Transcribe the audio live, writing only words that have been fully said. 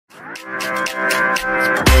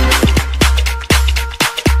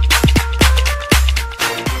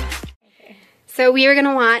So we are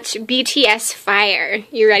gonna watch BTS Fire.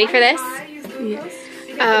 You ready for this? Yes.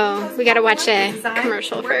 Oh, we gotta watch a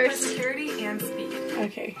commercial first. Security and speed.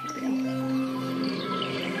 Okay, here we go.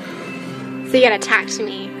 So you gotta talk to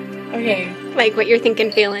me. Okay. Like what you're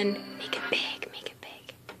thinking, feeling. Make it big, make it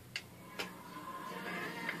big.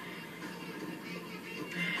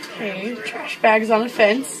 Okay, trash bags on a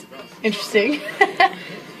fence. Interesting.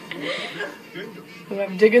 Ooh,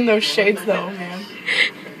 I'm digging those shades though, man.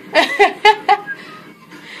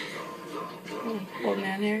 Old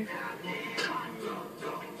man hair.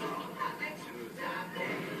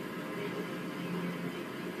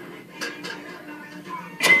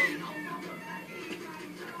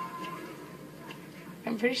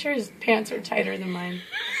 I'm pretty sure his pants are tighter than mine.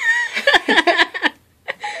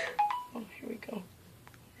 Oh, here we go.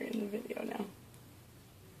 We're in the video now.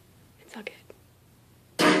 It's all good.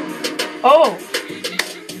 Oh!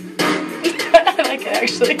 I like it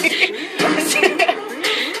actually.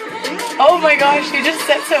 Oh my gosh, he just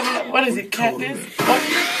said some, what is it, Katniss? What?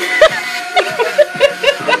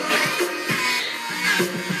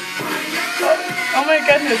 Oh my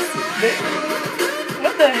goodness.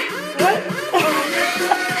 What the, what?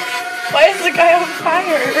 Why is the guy on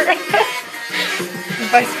fire?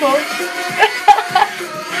 Bicycle?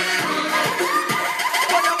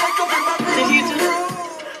 Did he just...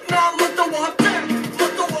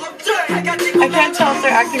 I can't tell if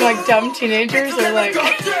they're acting like dumb teenagers or like...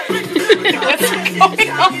 What's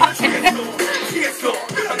going on?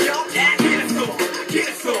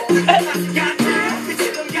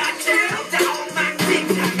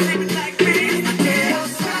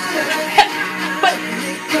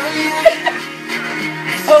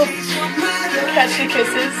 Oh, catch the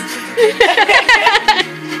kisses.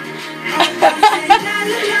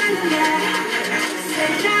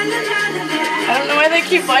 I don't know why they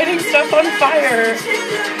keep lighting stuff on fire.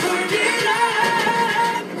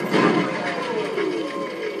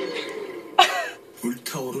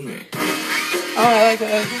 Oh, I like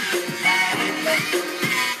that.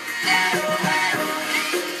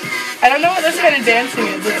 I don't know what this kind of dancing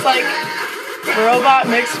is. It's like robot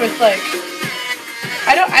mixed with like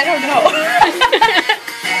I don't know.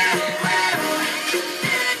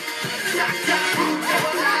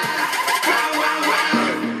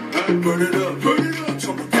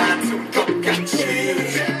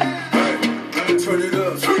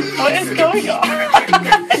 What is going on? I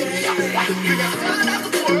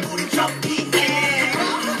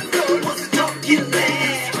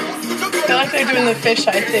feel like they're doing the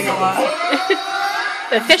fisheye thing a lot.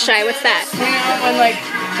 The fisheye, what's that? You know, when like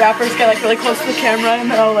rappers get like really close to the camera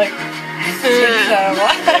and they'll like switch that a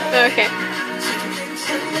lot. Okay.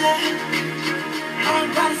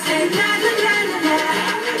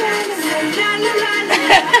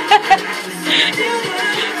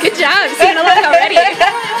 Good job, singing along already.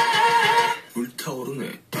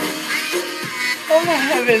 Oh my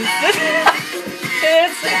heavens.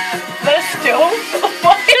 Is the stove?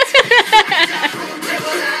 What?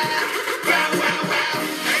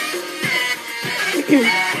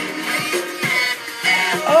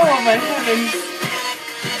 Oh my heavens.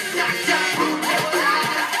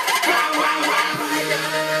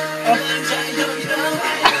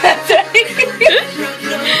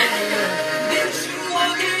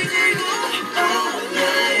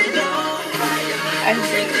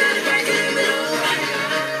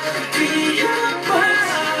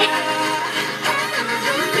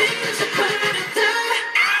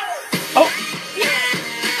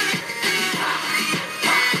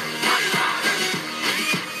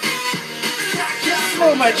 So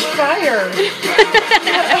much fire. Is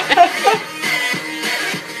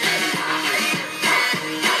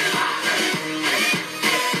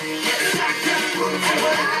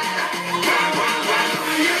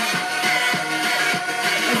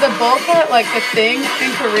the bowl cut like the thing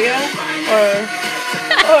in Korea? Or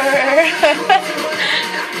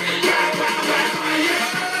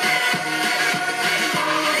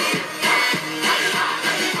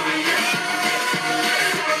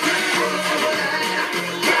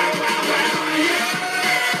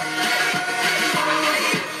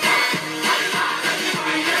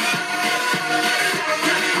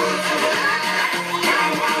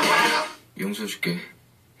용서해줄게.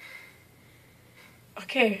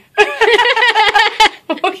 okay.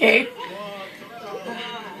 Okay.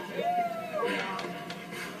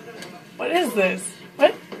 What is this?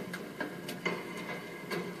 What?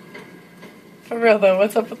 For real though,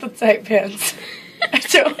 what's up with the tight pants? I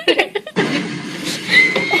don't.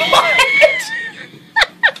 What?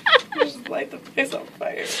 Just light the place on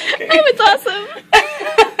fire. Oh, it's awesome.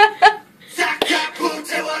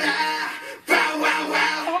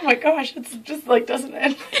 Oh my gosh, it's just like doesn't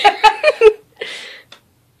end.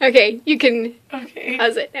 Okay, you can Okay.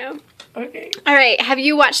 pause it now. Okay. All right, have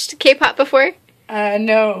you watched K-pop before?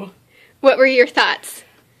 No. What were your thoughts?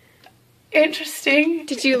 Interesting.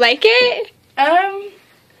 Did you like it?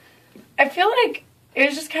 I feel like it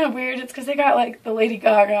was just kind of weird. It's because they got like the Lady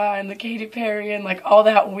Gaga and the Katy Perry and like all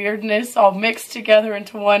that weirdness all mixed together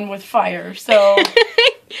into one with fire. So,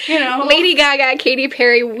 you know. Lady Gaga, Katy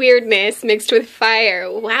Perry weirdness mixed with fire.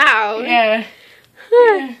 Wow. Yeah.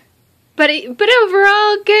 Huh. Yeah. But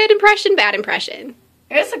overall, good impression, bad impression.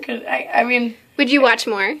 It's a good, I mean, Would you watch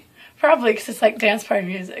more? probably because it's like dance party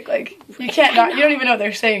music. Like, you can't not, you don't even know what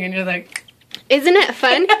they're saying and you're like, Isn't it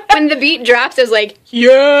fun? When the beat drops, I was like,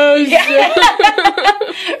 yes! yeah.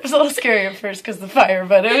 It was a little scary at first because of the fire,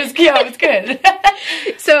 but it was, yeah, it was good.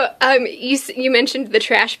 So, you mentioned the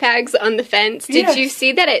trash bags on the fence. Did Yes. you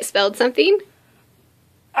see that it spelled something?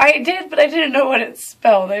 I did, but I didn't know what it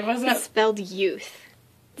spelled. It It wasn't, spelled youth.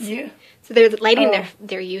 you. So they're lighting Oh.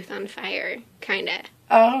 their youth on fire, kinda.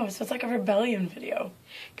 Oh, so it's like a rebellion video.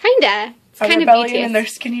 Kinda. It's A kind of rebellion BTS. in their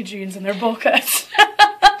skinny jeans and their bowl cuts.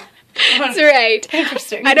 That's right.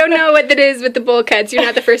 Interesting. I don't know what that is with the bowl cuts. You're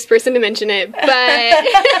not the first person to mention it, but...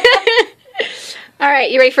 All right,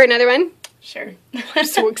 you ready for another one? Sure. I'm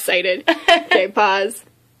so excited. Okay, pause.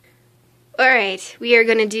 All right, we are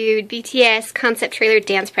going to do BTS concept trailer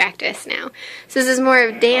dance practice now. So this is more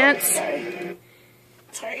of dance.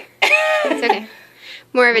 Sorry. It's okay.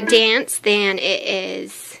 More of a dance than it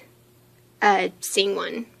is a sing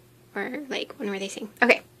one. Or like one where they sing.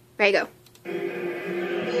 Okay, ready, go.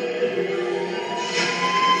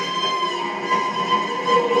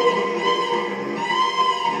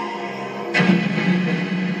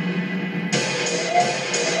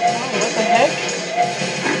 Oh, what the heck?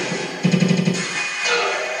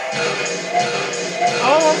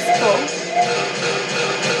 Oh, that's cool.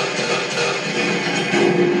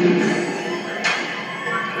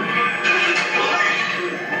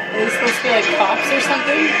 Are they supposed to be like cops or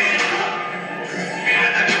something?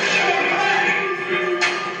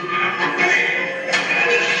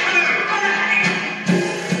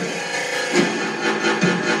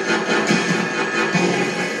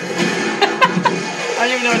 I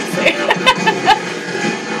don't even know what to say.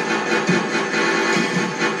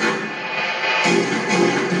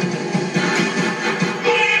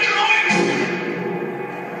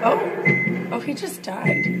 Oh, he just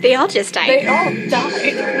died. They all just died. They all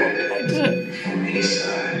died. I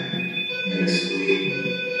didn't.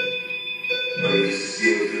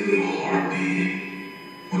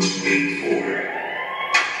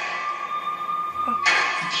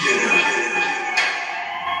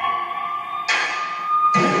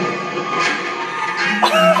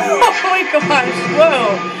 Oh my gosh! Whoa.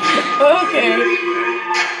 Okay.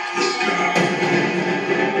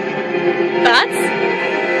 Thoughts?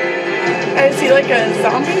 Is he like a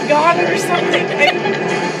zombie god or something?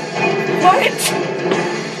 What?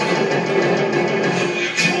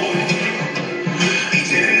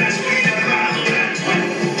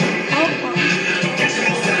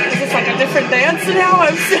 Is this like a different dance now?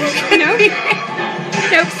 I'm so confused.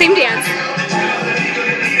 Nope, same dance.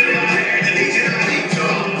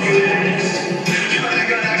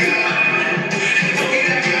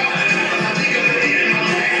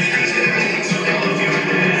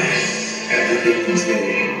 Everything's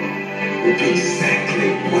there will be exactly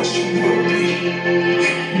what you will be.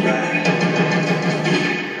 Right.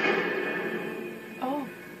 Oh.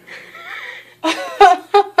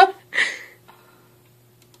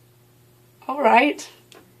 All right.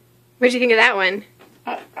 What did you think of that one?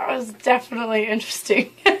 That was definitely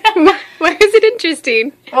interesting. Why is it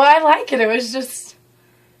interesting? Well, I like it. It was just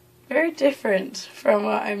very different from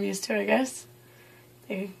what I'm used to, I guess.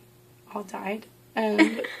 They all died. And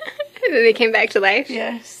And then they came back to life.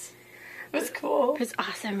 yes, it was cool. It was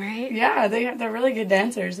awesome, right? Yeah, they're really good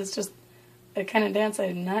dancers. It's just the kind of dance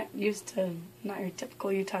I'm not used to, not your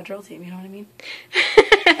typical Utah drill team, you know what I mean?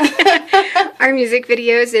 Are music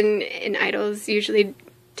videos and idols usually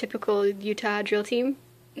typical Utah drill team?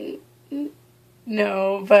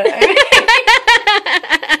 No, but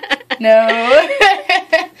no.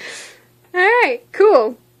 All right,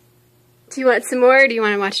 cool. Do you want some more or do you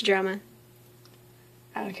want to watch a drama?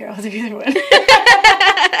 I don't care, I'll do either one.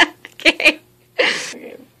 Okay.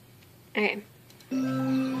 Okay. Okay.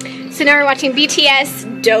 So now we're watching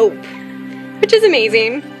BTS Dope, which is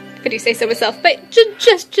amazing, if I do say so myself, but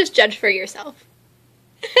just judge for yourself.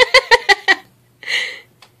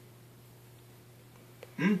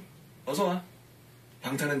 어서 와.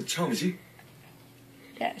 방탄은 처음이지?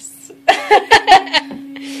 Yes.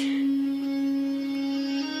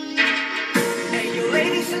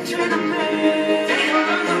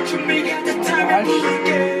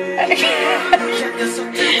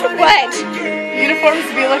 What? Uniforms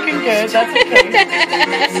be looking good, that's okay.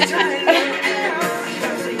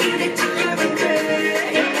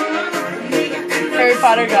 Harry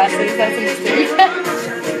Potter glasses, that's interesting.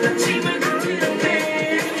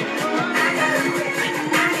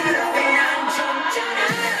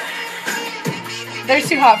 They're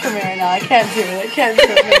too hot for me right now, I can't do it,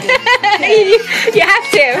 You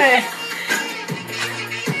have to.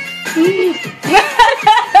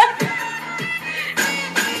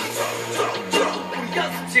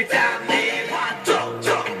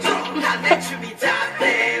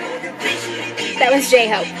 That was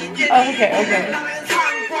J-Hope. Oh, okay.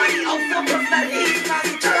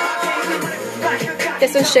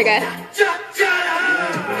 This was Sugar.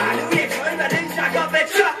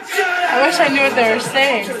 I wish I knew what they were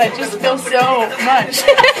saying, because I just feel so much.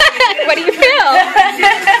 What do you feel?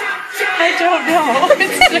 I don't know.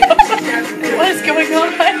 What is going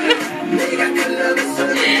on?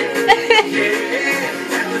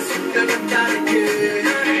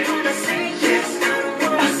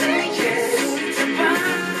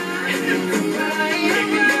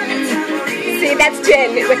 See, that's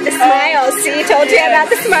Jen with the smile. See, told you about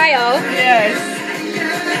the smile. Yes.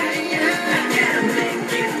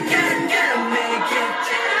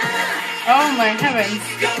 Oh my heavens.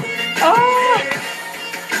 Oh!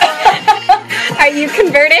 Are you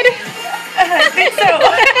converted? I think so.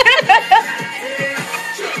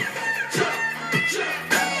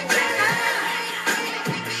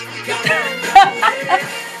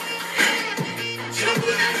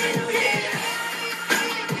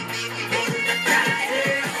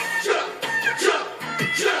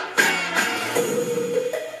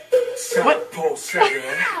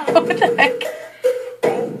 What the heck?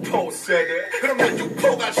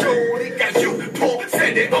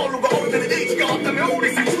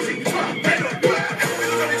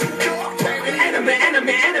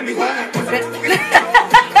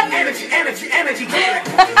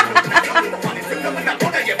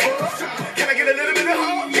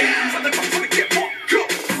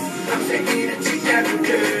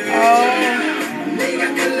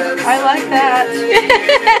 I like that.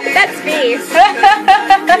 That's me.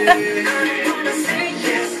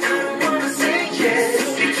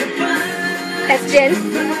 That's Jen.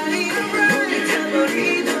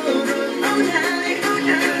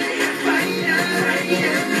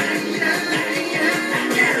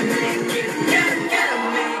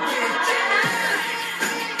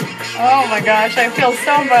 Oh my gosh, I feel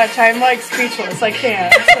so much. I'm like speechless. I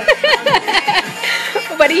can't.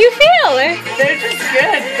 What do you feel? They're just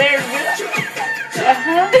good. They're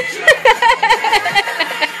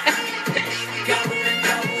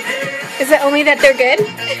Is it only that they're good?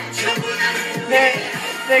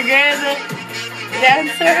 They're good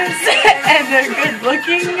dancers and they're good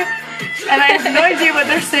looking, and I have no idea what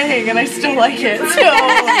they're saying, and I still like it. So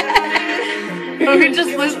we can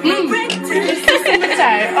just listen. Just listen to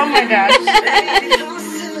Ty. Oh my gosh.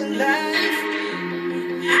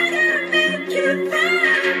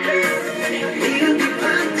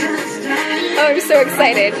 Oh, I'm so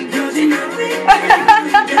excited.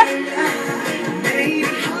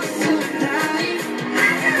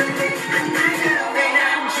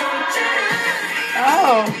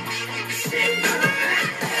 Oh.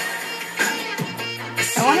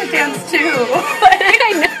 I want to dance too.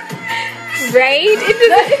 I know. Right?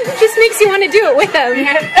 It just makes you want to do it with them.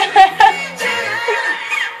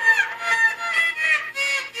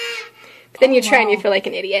 But then you try and you feel like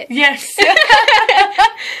an idiot. Yes.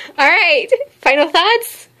 All right. Final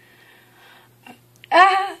thoughts?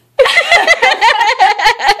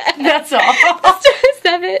 That's all.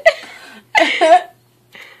 Stop it.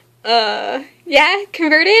 Yeah,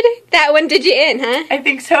 converted? That one did you in, huh? I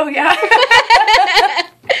think so, yeah.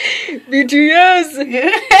 BTS!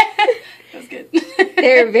 That's good.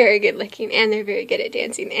 They're very good looking, and they're very good at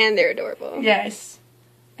dancing, and they're adorable. Yes.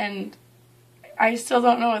 And I still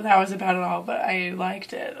don't know what that was about at all, but I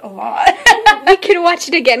liked it a lot. We could watch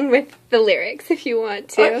it again with the lyrics if you want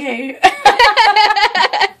to. Okay.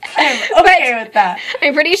 I'm okay with that.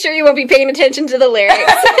 I'm pretty sure you won't be paying attention to the lyrics.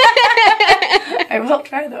 I will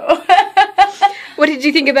try, though. What did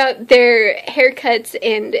you think about their haircuts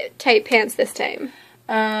and tight pants this time?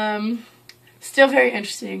 Still very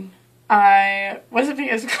interesting. I wasn't paying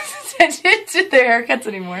as close attention to their haircuts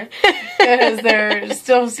anymore, because they're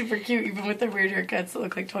still super cute, even with their weird haircuts that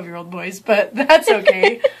look like 12-year-old boys, but that's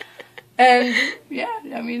okay. And, yeah,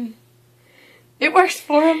 I mean, it works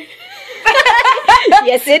for them.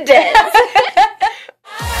 Yes, it does.